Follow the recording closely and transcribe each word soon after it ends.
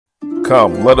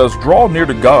come, let us draw near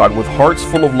to God with hearts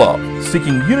full of love,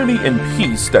 seeking unity and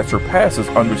peace that surpasses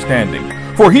understanding.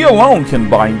 For He alone can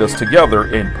bind us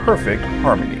together in perfect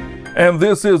harmony. And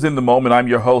this is In the Moment. I'm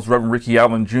your host, Reverend Ricky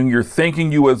Allen Jr.,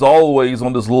 thanking you as always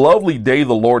on this lovely day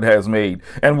the Lord has made.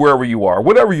 And wherever you are,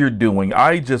 whatever you're doing,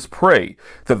 I just pray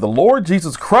that the Lord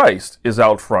Jesus Christ is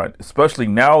out front, especially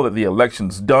now that the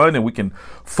election's done and we can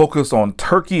focus on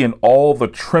turkey and all the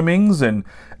trimmings. And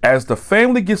as the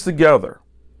family gets together,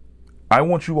 I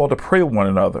want you all to pray with one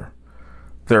another.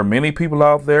 There are many people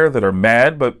out there that are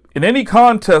mad, but in any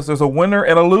contest, there's a winner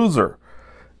and a loser.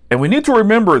 And we need to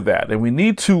remember that, and we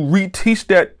need to reteach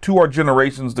that to our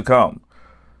generations to come.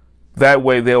 That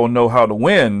way they'll know how to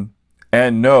win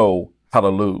and know how to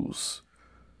lose.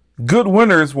 Good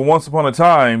winners were once upon a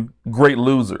time great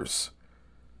losers.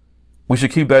 We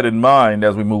should keep that in mind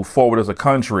as we move forward as a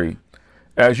country,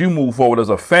 as you move forward as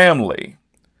a family,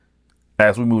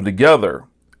 as we move together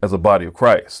as a body of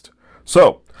Christ.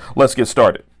 So let's get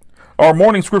started. Our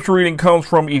morning scripture reading comes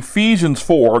from Ephesians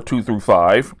 4, 2 through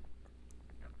 5.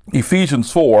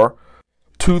 Ephesians 4,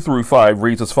 2 through 5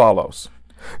 reads as follows.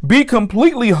 Be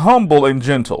completely humble and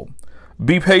gentle.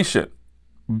 Be patient,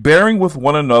 bearing with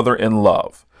one another in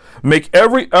love. Make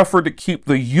every effort to keep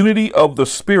the unity of the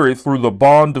Spirit through the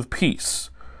bond of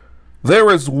peace.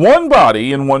 There is one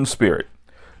body and one Spirit,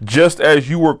 just as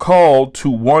you were called to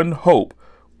one hope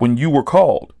when you were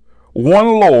called, one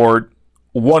Lord,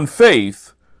 one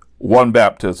faith, one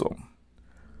baptism.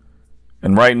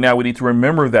 And right now we need to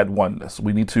remember that oneness.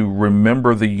 We need to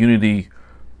remember the unity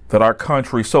that our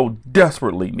country so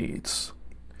desperately needs.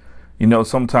 You know,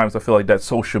 sometimes I feel like that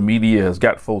social media has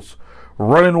got folks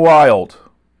running wild.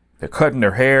 They're cutting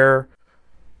their hair,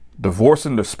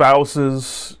 divorcing their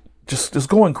spouses, just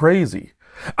going crazy.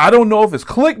 I don't know if it's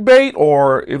clickbait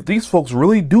or if these folks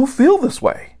really do feel this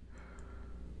way.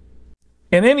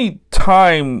 In any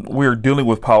time we're dealing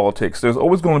with politics, there's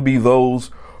always going to be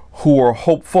those who are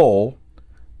hopeful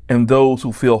and those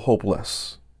who feel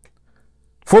hopeless.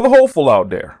 For the hopeful out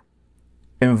there,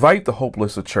 invite the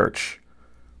hopeless to church.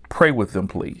 Pray with them,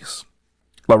 please.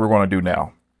 Like we're going to do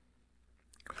now.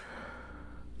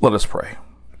 Let us pray.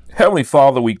 Heavenly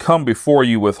Father, we come before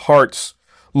you with hearts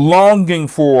longing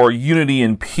for unity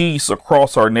and peace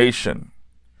across our nation.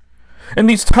 In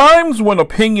these times when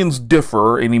opinions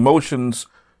differ and emotions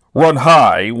run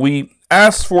high, we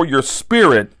ask for your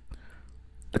Spirit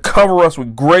to cover us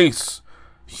with grace,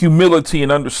 humility,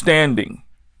 and understanding.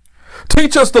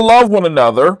 Teach us to love one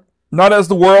another, not as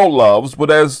the world loves,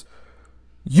 but as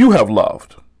you have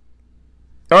loved,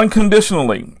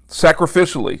 unconditionally,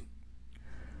 sacrificially.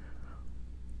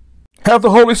 Have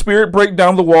the Holy Spirit break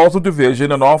down the walls of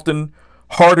division and often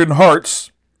harden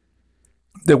hearts,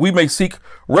 that we may seek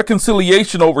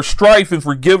reconciliation over strife and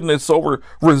forgiveness over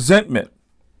resentment.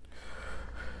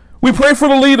 We pray for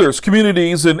the leaders,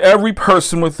 communities, and every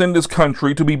person within this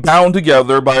country to be bound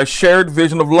together by a shared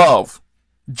vision of love,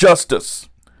 justice,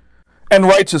 and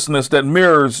righteousness that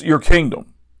mirrors your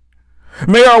kingdom.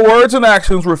 May our words and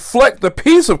actions reflect the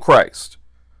peace of Christ,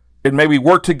 and may we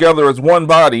work together as one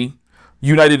body,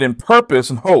 united in purpose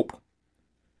and hope.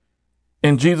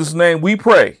 In Jesus' name we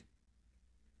pray.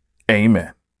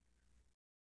 Amen.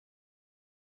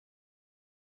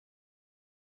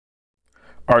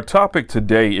 Our topic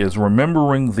today is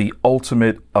remembering the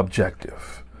ultimate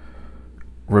objective.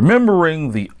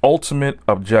 Remembering the ultimate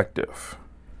objective.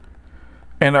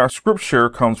 And our scripture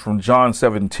comes from John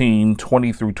 17,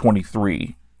 20 through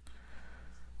 23,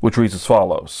 which reads as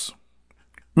follows.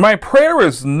 My prayer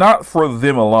is not for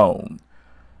them alone.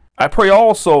 I pray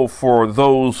also for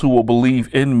those who will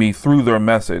believe in me through their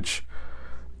message,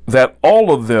 that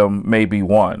all of them may be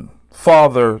one.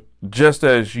 Father, just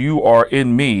as you are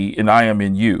in me and I am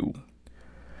in you.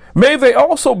 May they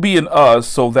also be in us,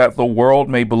 so that the world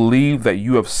may believe that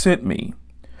you have sent me.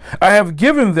 I have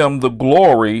given them the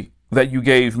glory that you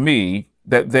gave me,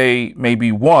 that they may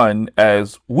be one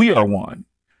as we are one,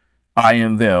 I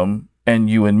in them and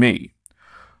you in me,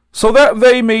 so that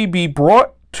they may be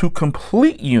brought to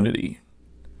complete unity.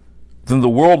 Then the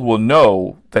world will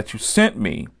know that you sent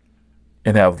me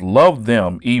and have loved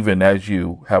them even as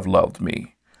you have loved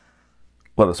me.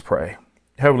 Let us pray.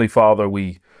 Heavenly Father,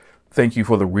 we thank you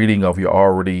for the reading of your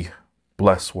already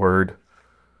blessed word.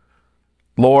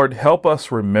 Lord, help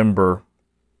us remember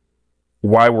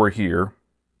why we're here.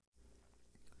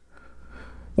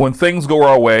 When things go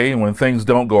our way and when things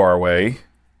don't go our way,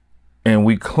 and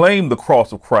we claim the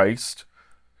cross of Christ,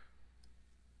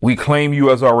 we claim you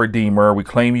as our Redeemer, we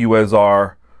claim you as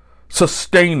our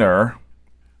sustainer,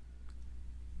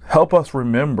 help us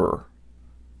remember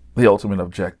the ultimate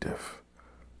objective.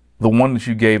 the one that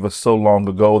you gave us so long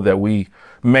ago that we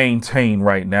maintain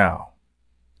right now.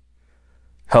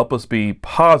 Help us be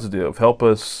positive. Help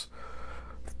us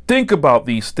think about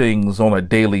these things on a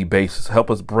daily basis.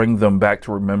 Help us bring them back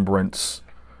to remembrance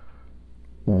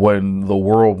when the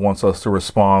world wants us to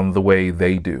respond the way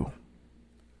they do.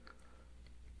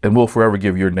 And we'll forever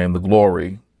give your name the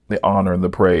glory, the honor, and the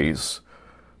praise.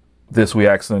 This we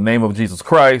ask in the name of Jesus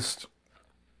Christ.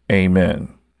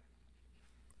 Amen.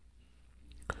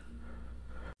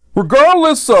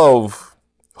 Regardless of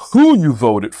who you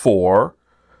voted for,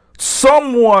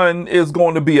 someone is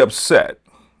going to be upset.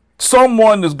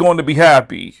 Someone is going to be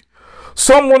happy.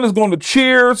 Someone is going to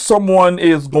cheer. Someone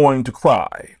is going to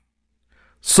cry.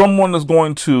 Someone is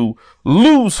going to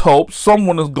lose hope.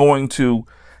 Someone is going to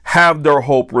have their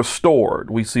hope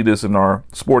restored. We see this in our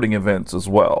sporting events as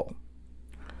well.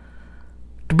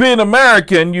 To be an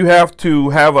American, you have to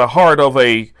have a heart of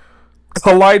a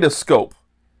kaleidoscope,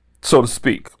 so to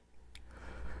speak.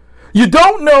 You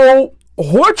don't know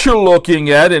what you're looking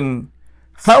at and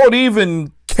how it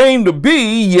even came to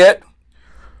be, yet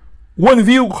when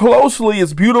viewed closely,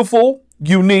 it's beautiful,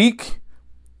 unique,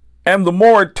 and the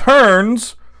more it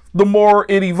turns, the more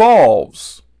it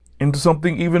evolves into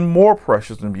something even more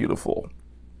precious and beautiful.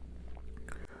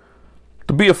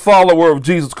 To be a follower of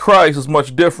Jesus Christ is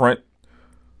much different.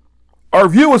 Our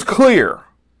view is clear.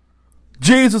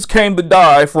 Jesus came to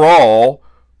die for all,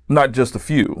 not just a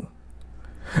few.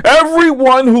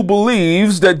 Everyone who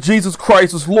believes that Jesus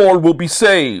Christ is Lord will be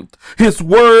saved. His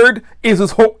word is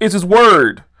his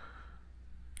word.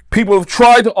 People have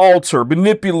tried to alter,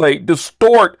 manipulate,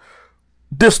 distort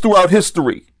this throughout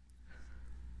history.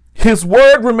 His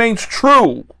word remains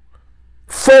true,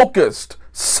 focused,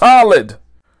 solid.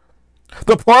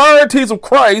 The priorities of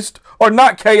Christ are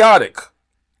not chaotic.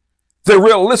 They're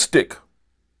realistic.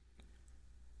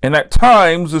 And at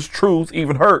times, this truth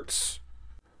even hurts.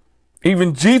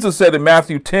 Even Jesus said in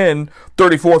Matthew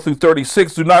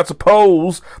 10:34-36, do not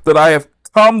suppose that I have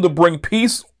come to bring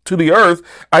peace to the earth.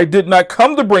 I did not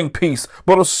come to bring peace,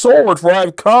 but a sword. For I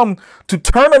have come to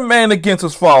turn a man against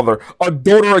his father, a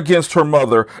daughter against her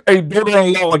mother, a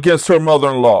daughter-in-law against her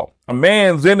mother-in-law. A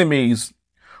man's enemies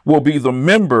will be the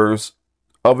members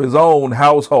of his own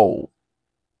household.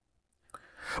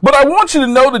 But I want you to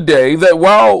know today that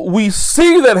while we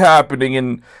see that happening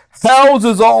in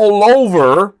houses all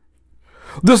over,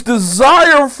 this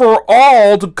desire for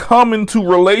all to come into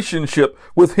relationship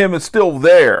with him is still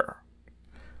there.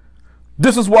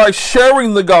 This is why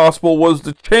sharing the gospel was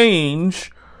the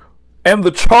change and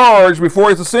the charge before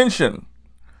his ascension.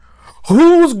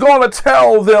 Who's going to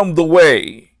tell them the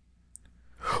way?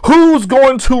 Who's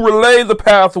going to relay the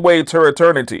pathway to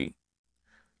eternity?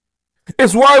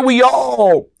 It's why we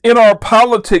all, in our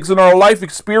politics and our life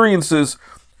experiences,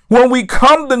 when we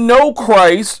come to know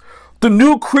Christ, the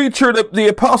new creature that the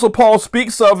Apostle Paul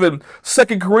speaks of in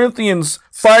 2 Corinthians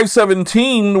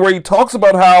 5:17, where he talks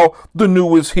about how the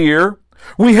new is here,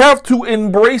 we have to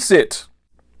embrace it.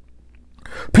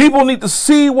 People need to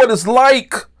see what it's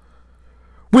like.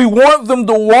 We want them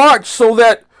to watch so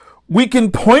that we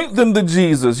can point them to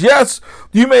Jesus. Yes,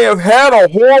 you may have had a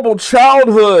horrible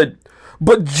childhood,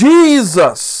 but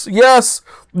Jesus, yes,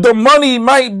 the money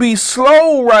might be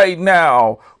slow right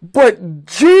now, but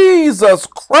Jesus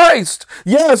Christ,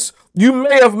 yes, you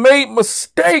may have made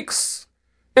mistakes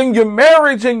in your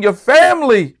marriage and your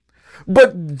family,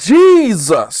 but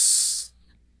Jesus,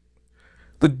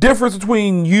 the difference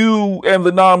between you and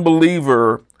the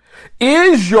non-believer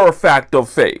is your fact of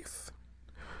faith.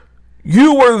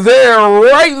 You were there,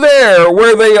 right there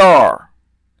where they are,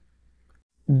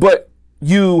 but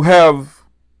you have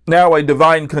now a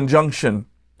divine conjunction,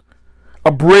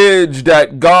 a bridge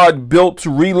that God built to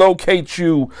relocate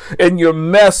you in your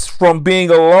mess from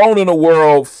being alone in the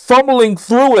world, fumbling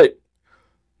through it,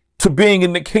 to being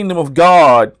in the kingdom of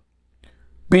God,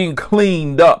 being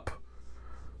cleaned up,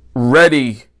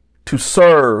 ready to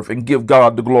serve and give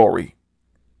God the glory.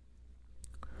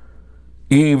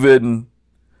 Even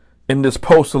in this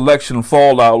post-election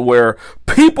fallout where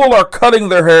people are cutting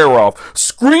their hair off,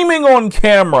 screaming on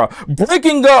camera,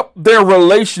 breaking up their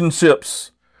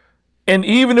relationships, and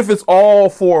even if it's all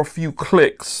for a few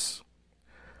clicks,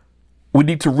 we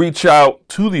need to reach out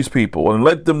to these people and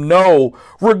let them know,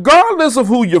 regardless of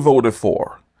who you voted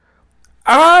for,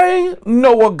 I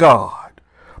know a God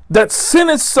that sent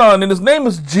his son, and his name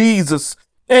is Jesus,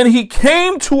 and he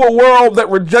came to a world that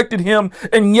rejected him,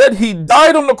 and yet he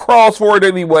died on the cross for it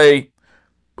anyway,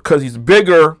 because he's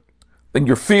bigger than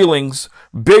your feelings,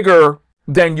 bigger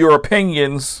than your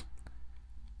opinions.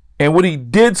 And what he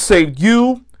did saved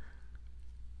you,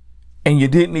 and you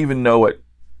didn't even know it.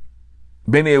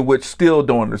 many of which still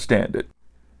don't understand it.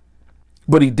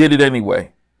 But he did it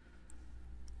anyway.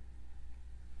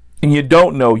 And you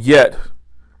don't know yet,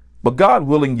 but God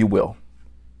willing, you will.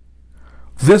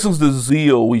 This is the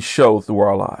zeal we show through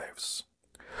our lives.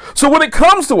 So when it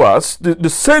comes to us, the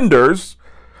senders,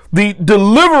 the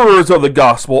deliverers of the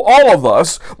gospel, all of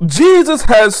us, Jesus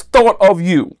has thought of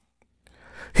you.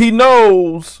 He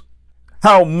knows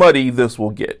how muddy this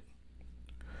will get.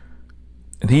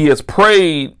 And he has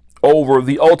prayed over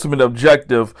the ultimate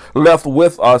objective left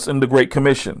with us in the Great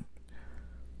Commission.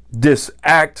 This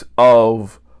act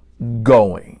of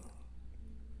going.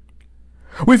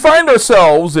 We find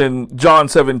ourselves in John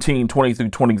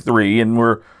 17:20-23, and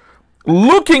we're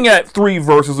looking at 3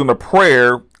 verses in a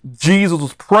prayer Jesus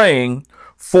was praying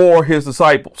for his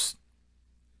disciples.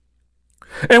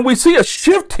 And we see a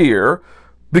shift here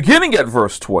beginning at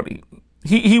verse 20.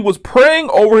 He was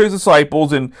praying over his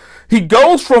disciples, and he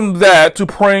goes from that to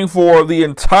praying for the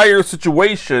entire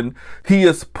situation he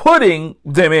is putting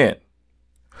them in.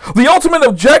 The ultimate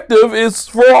objective is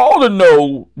for all to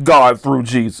know God through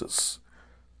Jesus.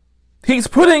 He's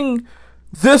putting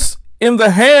this in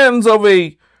the hands of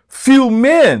a few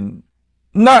men,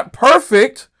 not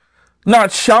perfect,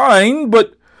 not shine,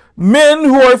 but men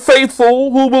who are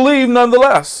faithful, who believe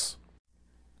nonetheless.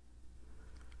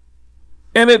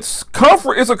 And it's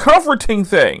a comforting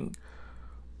thing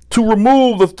to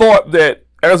remove the thought that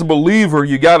as a believer,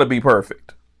 you got to be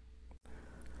perfect.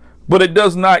 But it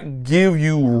does not give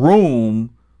you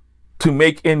room to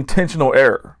make intentional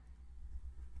error.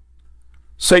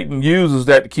 Satan uses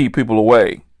that to keep people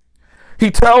away.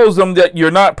 He tells them that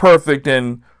you're not perfect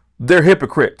and they're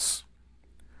hypocrites.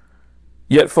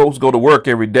 Yet folks go to work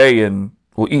every day and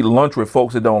will eat lunch with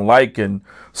folks they don't like and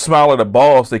smile at a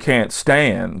boss they can't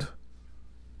stand.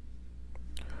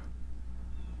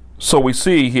 So we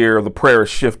see here the prayer is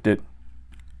shifted,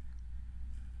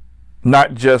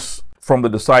 not just from the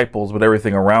disciples, but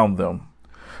everything around them.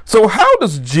 So how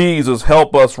does Jesus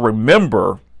help us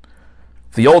remember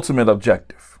the ultimate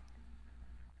objective?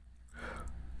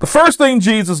 The first thing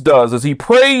Jesus does is he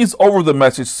prays over the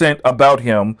message sent about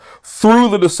him through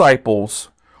the disciples,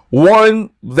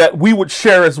 one that we would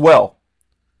share as well.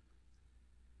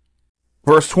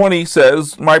 Verse 20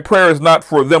 says, "My prayer is not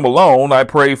for them alone. I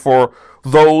pray for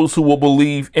those who will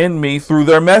believe in me through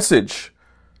their message."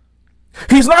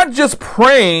 He's not just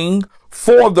praying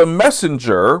for the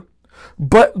messenger,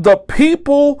 but the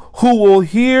people who will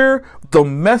hear the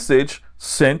message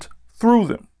sent through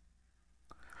them.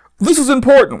 This is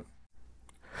important.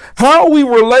 How we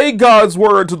relay God's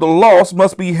word to the lost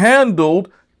must be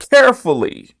handled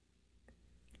carefully,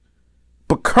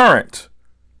 but current,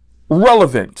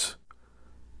 relevant,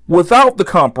 without the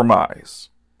compromise.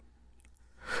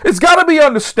 It's got to be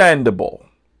understandable.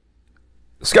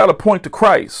 It's got to point to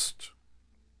Christ.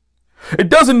 It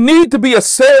doesn't need to be a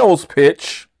sales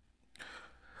pitch.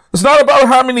 It's not about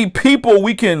how many people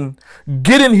we can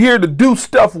get in here to do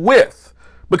stuff with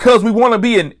because we want to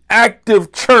be an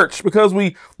active church, because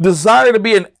we desire to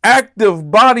be an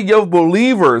active body of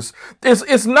believers.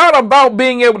 It's not about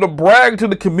being able to brag to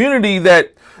the community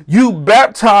that you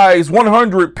baptized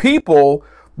 100 people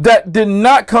that did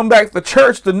not come back to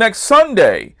church the next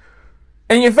Sunday.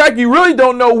 And in fact, you really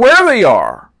don't know where they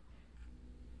are.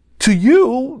 To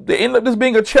you, they end up just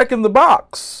being a check in the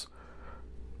box.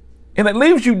 And it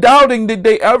leaves you doubting, did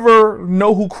they ever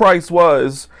know who Christ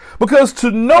was? Because to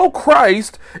know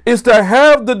Christ is to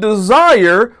have the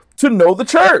desire to know the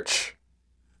church.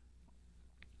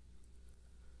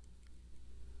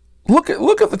 Look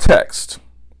at the text.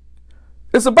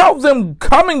 It's about them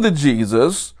coming to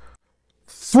Jesus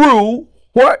through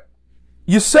what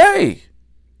you say.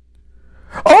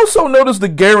 Also notice the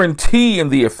guarantee in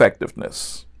the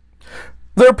effectiveness.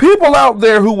 There are people out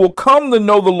there who will come to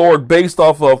know the Lord based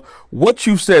off of what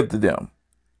you said to them.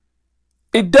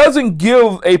 It doesn't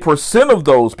give a percent of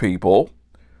those people,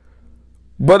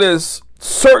 but it's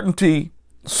certainty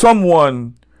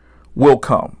someone will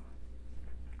come.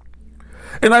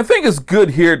 And I think it's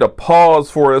good here to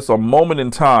pause for us a moment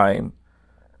in time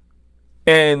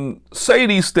and say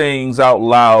these things out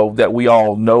loud that we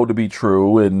all know to be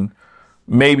true. And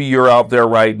maybe you're out there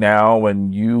right now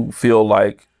and you feel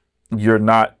like you're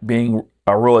not being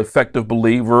a real effective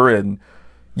believer, and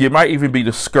you might even be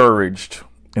discouraged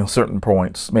in certain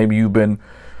points. Maybe you've been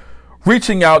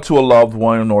reaching out to a loved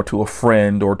one or to a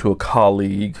friend or to a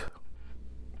colleague,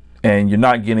 and you're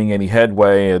not getting any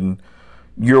headway, and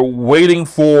you're waiting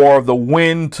for the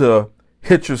wind to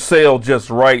hit your sail just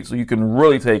right so you can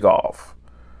really take off.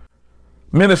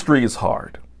 Ministry is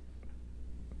hard.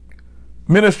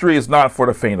 Ministry is not for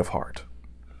the faint of heart.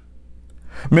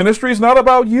 Ministry is not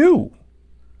about you.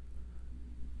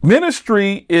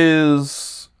 Ministry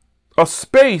is a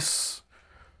space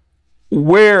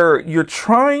where you're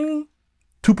trying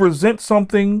to present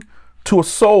something to a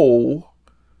soul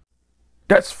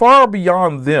that's far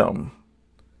beyond them.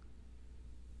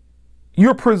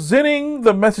 You're presenting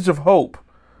the message of hope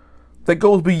that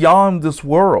goes beyond this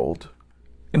world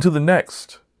into the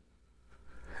next.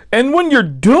 And when you're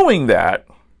doing that,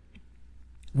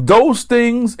 those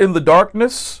things in the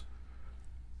darkness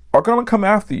are going to come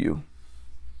after you.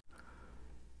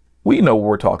 We know what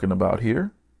we're talking about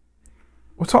here.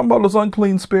 We're talking about those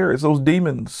unclean spirits, those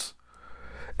demons.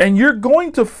 And you're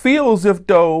going to feel as if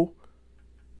though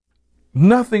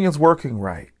nothing is working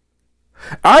right.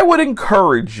 I would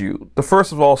encourage you to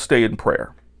first of all stay in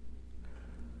prayer.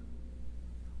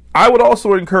 I would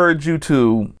also encourage you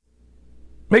to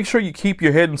make sure you keep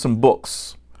your head in some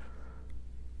books.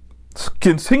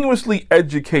 Continuously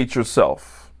educate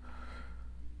yourself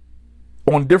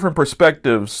on different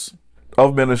perspectives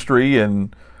of ministry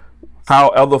and how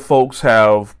other folks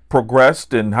have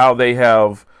progressed and how they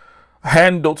have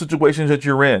handled situations that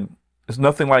you're in. It's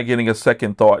nothing like getting a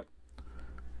second thought.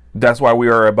 That's why we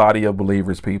are a body of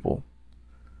believers, people.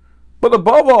 But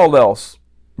above all else,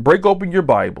 break open your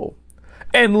Bible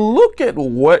and look at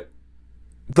what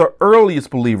the earliest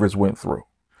believers went through.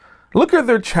 Look at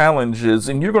their challenges,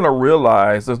 and you're going to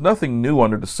realize there's nothing new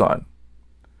under the sun.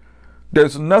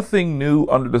 There's nothing new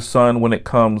under the sun when it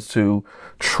comes to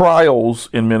trials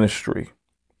in ministry.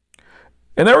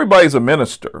 And everybody's a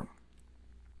minister.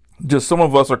 Just some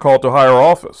of us are called to higher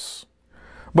office.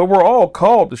 But we're all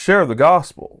called to share the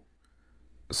gospel.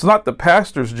 It's not the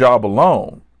pastor's job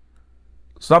alone.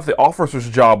 It's not the officer's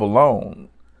job alone.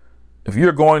 If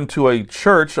you're going to a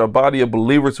church, a body of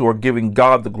believers who are giving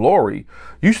God the glory,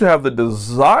 you should have the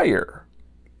desire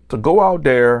to go out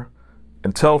there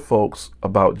and tell folks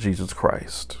about Jesus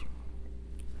Christ.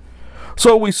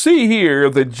 So we see here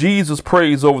that Jesus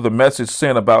prays over the message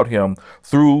sent about him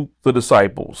through the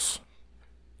disciples.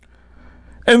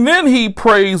 And then he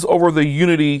prays over the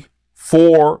unity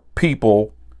for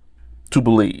people to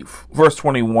believe. Verse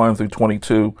 21 through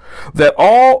 22, that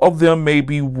all of them may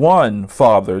be one,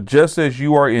 Father, just as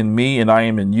you are in me and I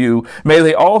am in you. May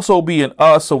they also be in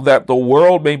us, so that the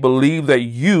world may believe that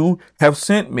you have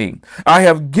sent me. I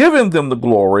have given them the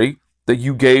glory that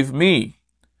you gave me,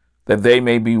 that they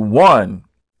may be one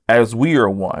as we are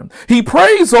one. He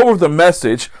prays over the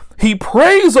message. He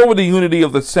prays over the unity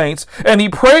of the saints, and he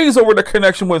prays over the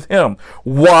connection with him.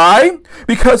 Why?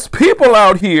 Because people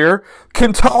out here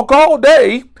can talk all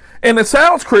day, and it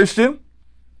sounds Christian.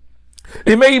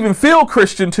 It may even feel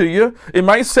Christian to you. It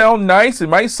might sound nice. It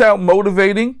might sound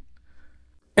motivating.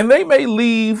 And they may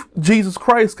leave Jesus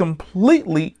Christ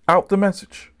completely out the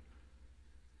message.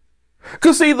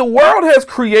 Because, see, the world has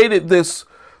created this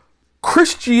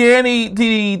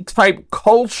Christianity type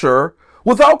culture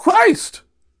without Christ.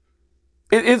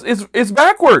 It's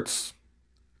backwards.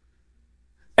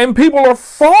 And people are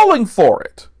falling for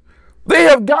it. They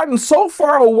have gotten so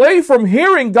far away from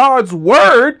hearing God's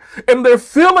word, and they're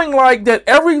feeling like that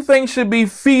everything should be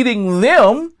feeding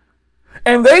them,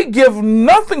 and they give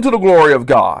nothing to the glory of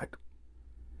God.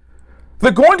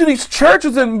 They're going to these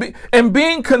churches and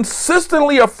being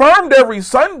consistently affirmed every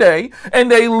Sunday,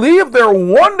 and they leave there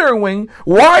wondering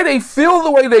why they feel the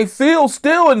way they feel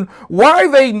still, and why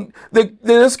they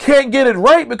just can't get it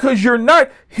right, because you're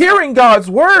not hearing God's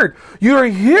word. You're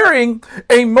hearing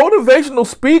a motivational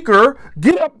speaker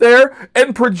get up there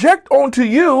and project onto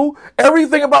you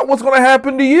everything about what's going to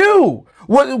happen to you,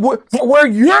 where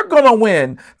you're going to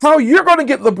win, how you're going to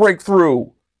get the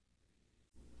breakthrough.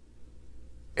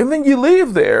 And then you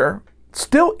leave there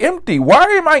still empty. Why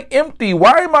am I empty?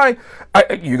 Why am I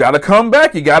you got to come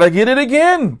back. You got to get it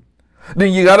again.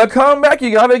 Then you got to come back.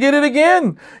 You got to get it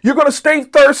again. You're going to stay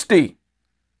thirsty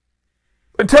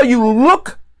until you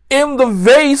look in the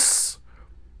vase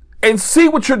and see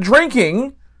what you're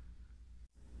drinking.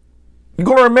 You're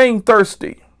going to remain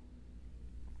thirsty.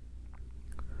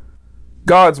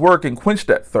 God's word can quench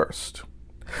that thirst.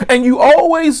 And you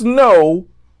always know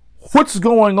what's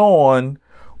going on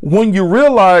when you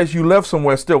realize you left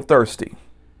somewhere still thirsty.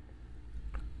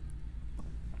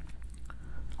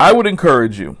 I would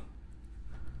encourage you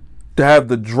to have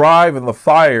the drive and the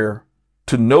fire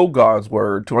to know God's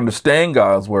word, to understand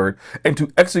God's word, and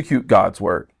to execute God's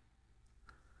word.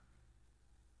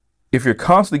 If you're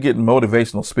constantly getting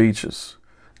motivational speeches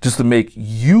just to make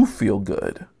you feel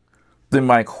good, then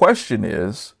my question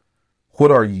is,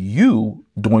 what are you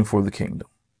doing for the kingdom?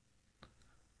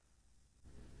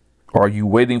 Or are you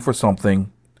waiting for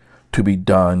something to be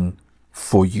done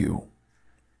for you?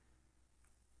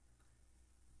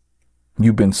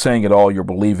 You've been saying it all your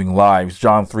believing lives,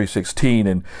 John 3:16.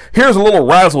 And here's a little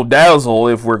razzle dazzle.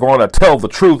 If we're going to tell the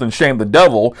truth and shame the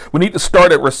devil, we need to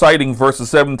start at reciting verses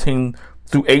 17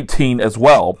 through 18 as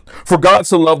well. For God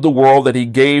so loved the world that he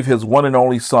gave his one and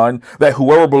only Son, that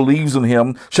whoever believes in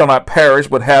him shall not perish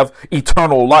but have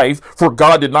eternal life. For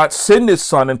God did not send his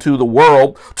Son into the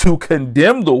world to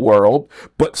condemn the world,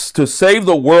 but to save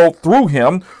the world through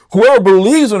him. Whoever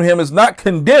believes in him is not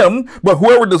condemned, but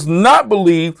whoever does not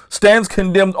believe stands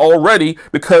condemned already,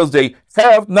 because they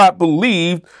have not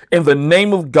believed in the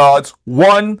name of God's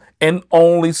one and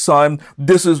only Son.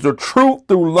 This is the truth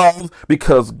through love,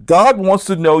 because God wants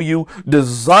to know you,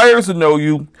 desires to know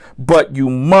you, but you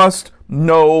must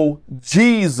know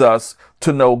Jesus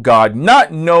to know God.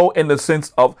 Not know in the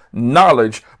sense of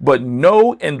knowledge, but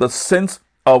know in the sense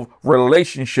of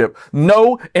relationship.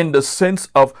 Know in the sense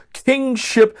of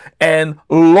kingship and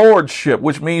lordship,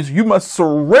 which means you must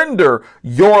surrender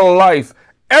your life,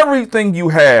 everything you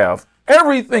have,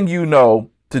 everything you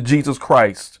know, to Jesus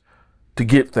Christ to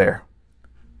get there.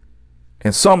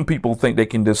 And some people think they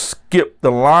can just skip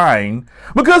the line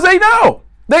because they know.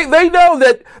 They know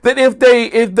that if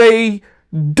they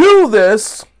do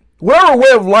this, whatever way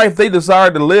of life they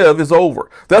desire to live is over.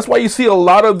 That's why you see a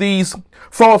lot of these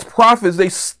false prophets, they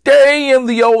stay in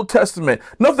the Old Testament.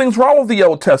 Nothing's wrong with the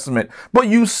Old Testament, but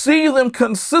you see them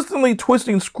consistently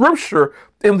twisting scripture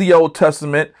in the Old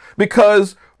Testament,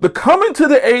 because the coming to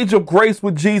the age of grace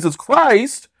with Jesus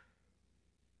Christ,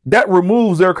 that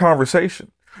removes their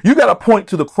conversation. You got to point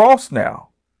to the cross now.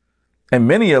 And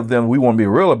many of them, we want to be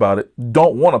real about it,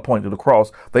 don't want to point to the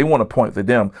cross. They want to point to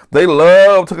them. They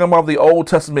love talking about the Old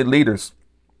Testament leaders.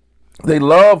 They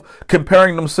love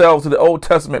comparing themselves to the Old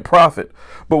Testament prophet.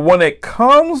 But when it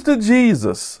comes to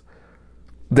Jesus,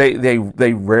 they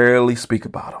rarely speak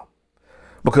about him,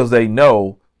 because they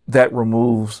know that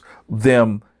removes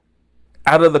them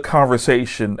out of the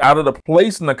conversation, out of the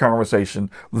place in the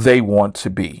conversation they want to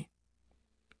be.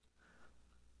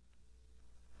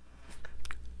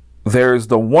 There's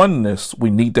the oneness we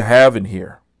need to have in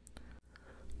here,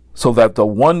 so that the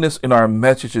oneness in our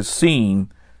message is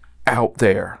seen out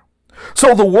there.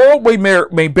 So the world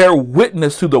may bear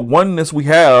witness to the oneness we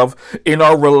have in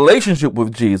our relationship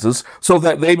with Jesus, so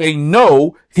that they may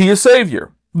know he is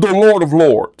Savior, the Lord of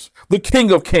Lords, the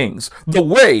King of Kings, the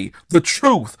way, the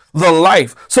truth, the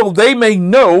life, so they may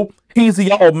know he's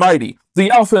the Almighty, the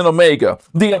Alpha and Omega,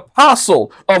 the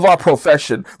apostle of our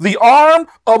profession, the arm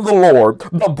of the Lord,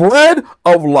 the bread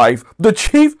of life, the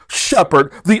chief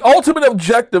shepherd. The ultimate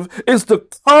objective is to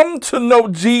come to know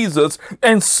Jesus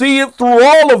and see it through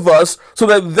all of us, so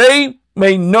that they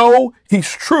may know he's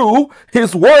true,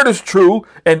 his word is true,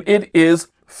 and it is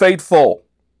faithful.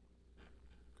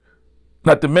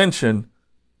 Not to mention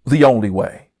the only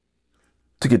way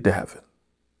to get to heaven.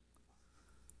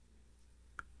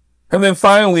 And then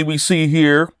finally, we see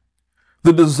here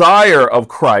the desire of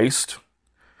Christ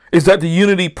is that the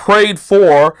unity prayed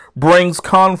for brings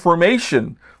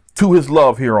confirmation to his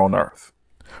love here on earth.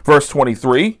 Verse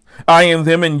 23, I in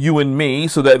them and you in me,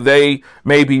 so that they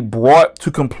may be brought to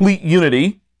complete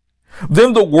unity.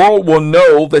 Then the world will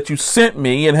know that you sent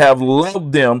me and have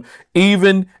loved them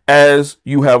even as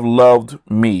you have loved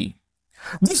me.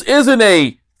 This isn't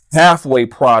a halfway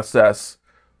process,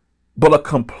 but a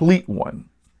complete one.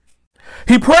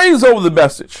 He prays over the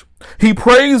message. He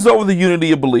prays over the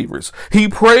unity of believers. He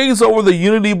prays over the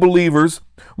unity of believers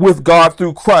with God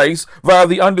through Christ, via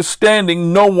the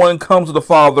understanding no one comes to the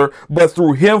Father but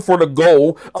through him, for the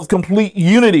goal of complete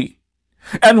unity.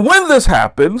 And when this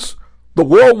happens, the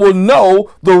world will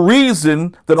know the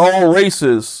reason that all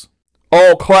races,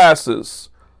 all classes,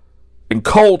 and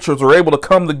cultures are able to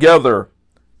come together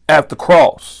at the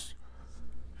cross,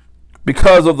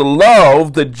 because of the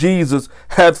love that Jesus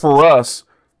had for us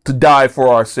to die for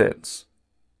our sins.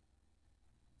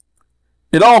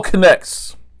 It all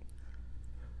connects,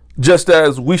 just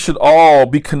as we should all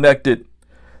be connected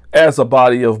as a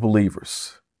body of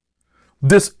believers.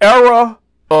 This era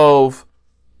of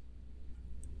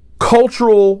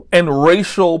cultural and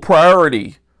racial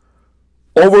priority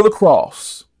over the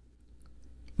cross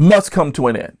must come to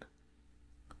an end.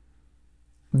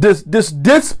 This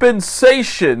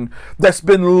dispensation that's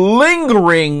been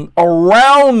lingering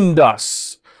around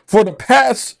us for the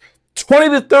past 20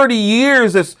 to 30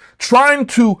 years, that's trying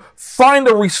to find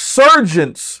a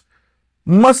resurgence,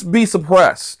 must be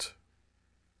suppressed.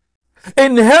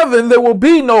 In heaven, there will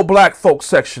be no black folk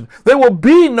section. There will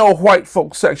be no white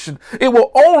folk section. It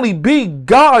will only be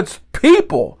God's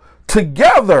people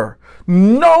together,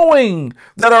 knowing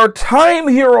that our time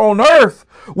here on earth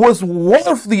was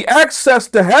worth the access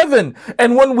to heaven.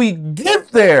 And when we get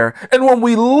there and when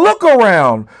we look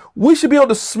around, we should be able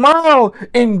to smile,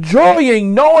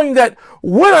 enjoying, knowing that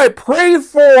what I prayed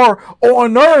for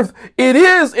on earth, it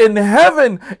is in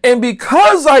heaven. And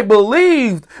because I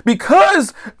believed,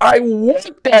 because I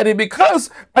worked at it, because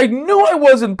I knew I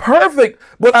wasn't perfect,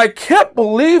 but I kept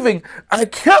believing, I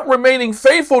kept remaining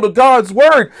faithful to God's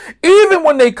word, even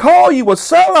when they call you a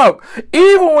sellout,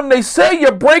 even when they say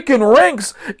you're breaking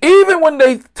ranks, even when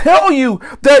they tell you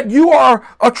that you are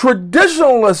a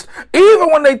traditionalist, even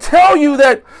when they tell you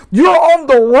that you're on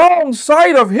the wrong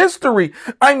side of history,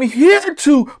 I'm here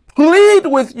to plead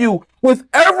with you with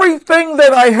everything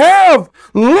that I have.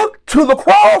 Look to the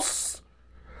cross.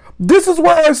 This is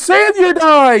where our Savior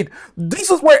died. This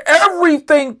is where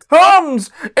everything comes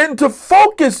into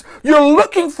focus. You're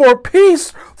looking for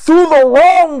peace through the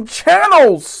wrong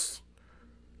channels.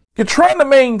 You're trying to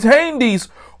maintain these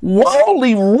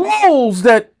worldly rules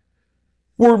that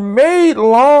were made a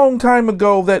long time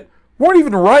ago that weren't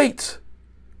even right.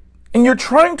 And you're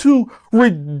trying to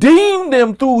redeem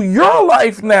them through your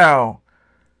life now.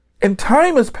 And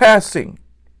time is passing.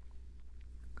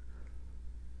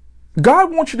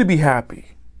 God wants you to be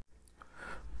happy.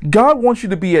 God wants you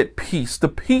to be at peace, the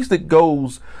peace that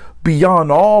goes beyond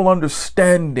all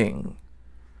understanding.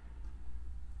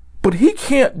 But He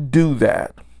can't do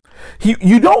that.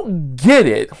 You don't get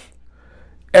it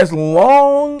as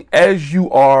long as you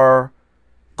are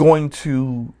going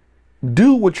to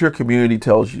do what your community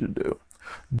tells you to do.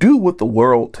 Do what the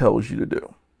world tells you to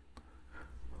do.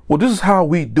 Well, this is how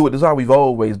we do it. This is how we've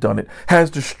always done it.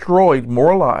 Has destroyed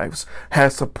more lives,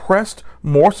 has suppressed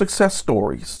more success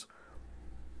stories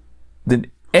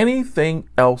than anything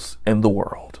else in the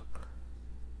world.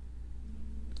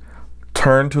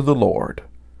 Turn to the Lord.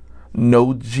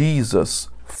 Know Jesus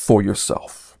for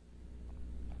yourself.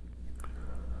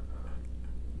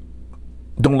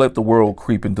 Don't let the world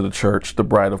creep into the church, the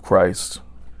bride of Christ.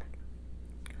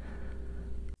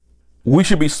 We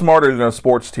should be smarter than a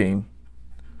sports team.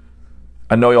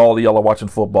 I know all of y'all are watching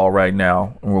football right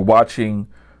now, and we're watching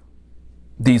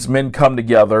these men come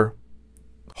together.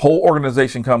 Whole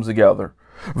organization comes together.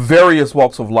 Various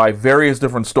walks of life, various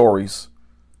different stories.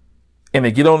 And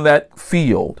they get on that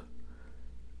field.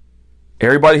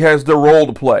 Everybody has their role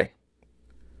to play.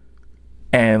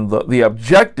 And the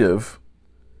objective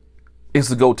is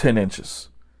to go 10 inches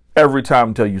every time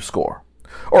until you score.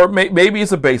 Or maybe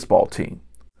it's a baseball team.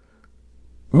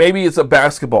 Maybe it's a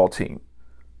basketball team.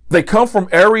 They come from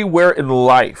everywhere in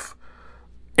life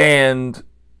and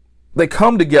they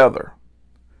come together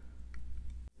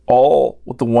all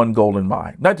with the one goal in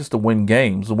mind, not just to win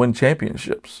games, to win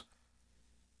championships.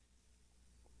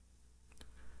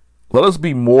 Let us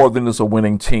be more than just a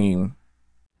winning team,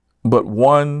 but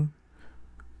one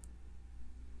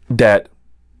that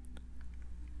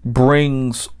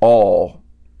brings all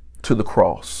to the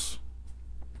cross.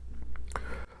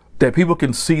 That people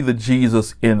can see the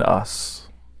Jesus in us.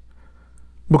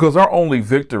 Because our only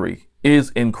victory is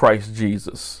in Christ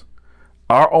Jesus.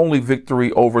 Our only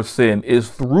victory over sin is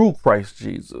through Christ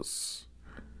Jesus.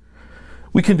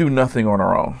 We can do nothing on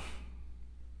our own.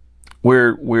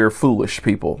 We're foolish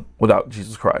people without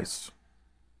Jesus Christ.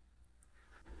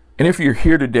 And if you're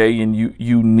here today and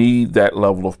you need that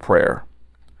level of prayer,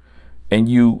 and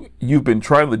you've been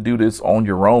trying to do this on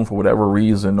your own for whatever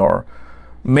reason, or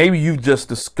maybe you've just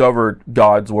discovered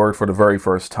God's word for the very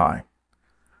first time,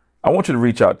 I want you to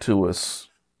reach out to us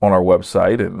on our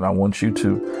website, and I want you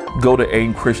to go to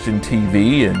AIM Christian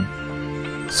TV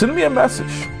and send me a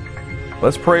message.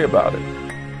 Let's pray about it.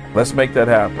 Let's make that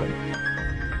happen.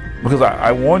 Because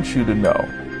I want you to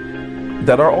know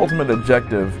that our ultimate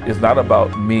objective is not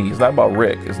about me. It's not about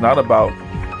Rick. It's not about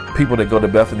people that go to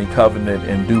Bethany Covenant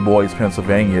in Du Bois,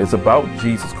 Pennsylvania. It's about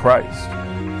Jesus Christ.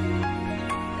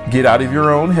 Get out of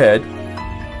your own head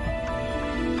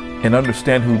and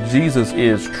understand who Jesus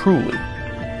is truly,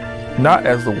 not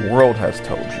as the world has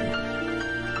told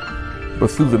you, but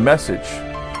through the message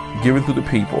given through the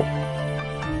people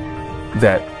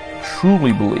that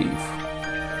truly believe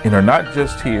and are not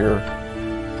just here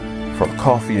for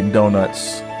coffee and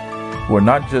donuts, who are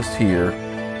not just here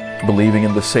believing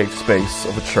in the safe space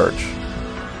of a church,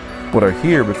 but are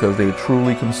here because they are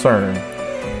truly concerned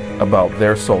about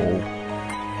their soul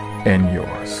and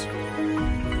yours.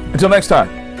 Until next time,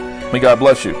 may God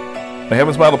bless you. May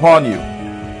heaven smile upon you.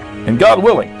 And God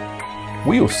willing,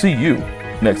 we will see you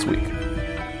next week.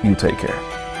 You take care.